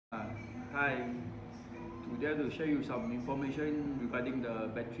Hi, today to share you some information regarding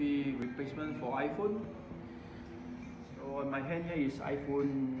the battery replacement for iPhone. So on my hand here is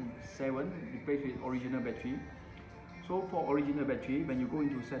iPhone 7 replaced with original battery. So for original battery, when you go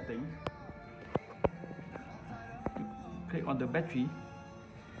into setting, click on the battery,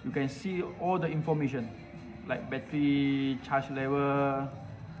 you can see all the information like battery charge level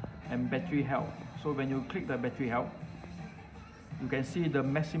and battery health. So when you click the battery health, you can see the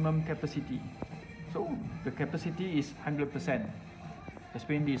maximum capacity. So the capacity is 100%. That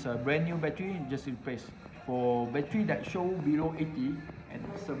means this a brand new battery just replaced. For battery that show below 80 and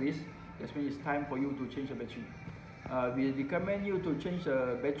service, that means it's time for you to change the battery. We recommend you to change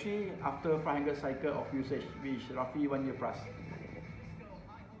the battery after 500 cycle of usage, which is roughly 1 year plus.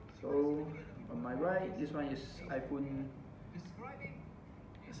 So on my right, this one is iPhone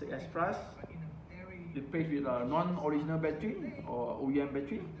 6s Plus, replaced with a non-original battery or OEM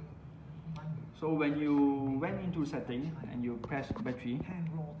battery. So when you went into setting and you press battery,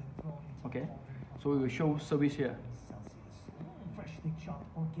 okay, so it will show service here.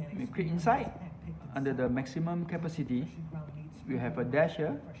 We click inside, under the maximum capacity, we have a dash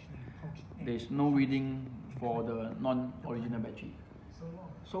here. There is no reading for the non-original battery.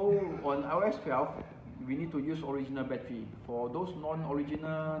 So on iOS 12, we need to use original battery. For those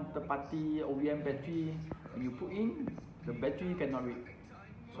non-original third-party OEM battery, when you put in, the battery cannot read.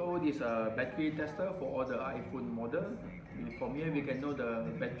 So this is a battery tester for all the iPhone model. From here we can know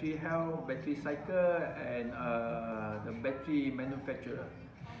the battery health, battery cycle, and the battery manufacturer.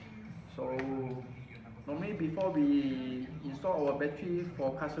 So normally before we install our battery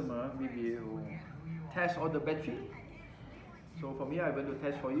for customer, we will test all the battery. So from here I'm going to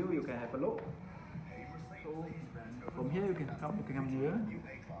test for you. You can have a look. So from here you can come here.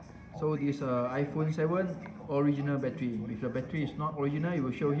 So this iPhone 7 original battery. If the battery is not original, it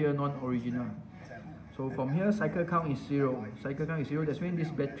will show here non-original. So from here, cycle count is 0. Cycle count is 0. That means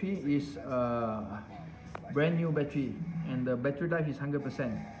this battery is brand new battery, and the battery life is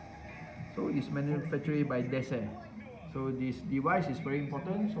 100%. So it's manufactured by Dese. So this device is very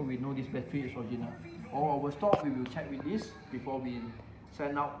important. So we know this battery is original. All our stock we will check with this before we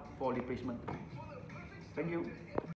send out for replacement. Thank you.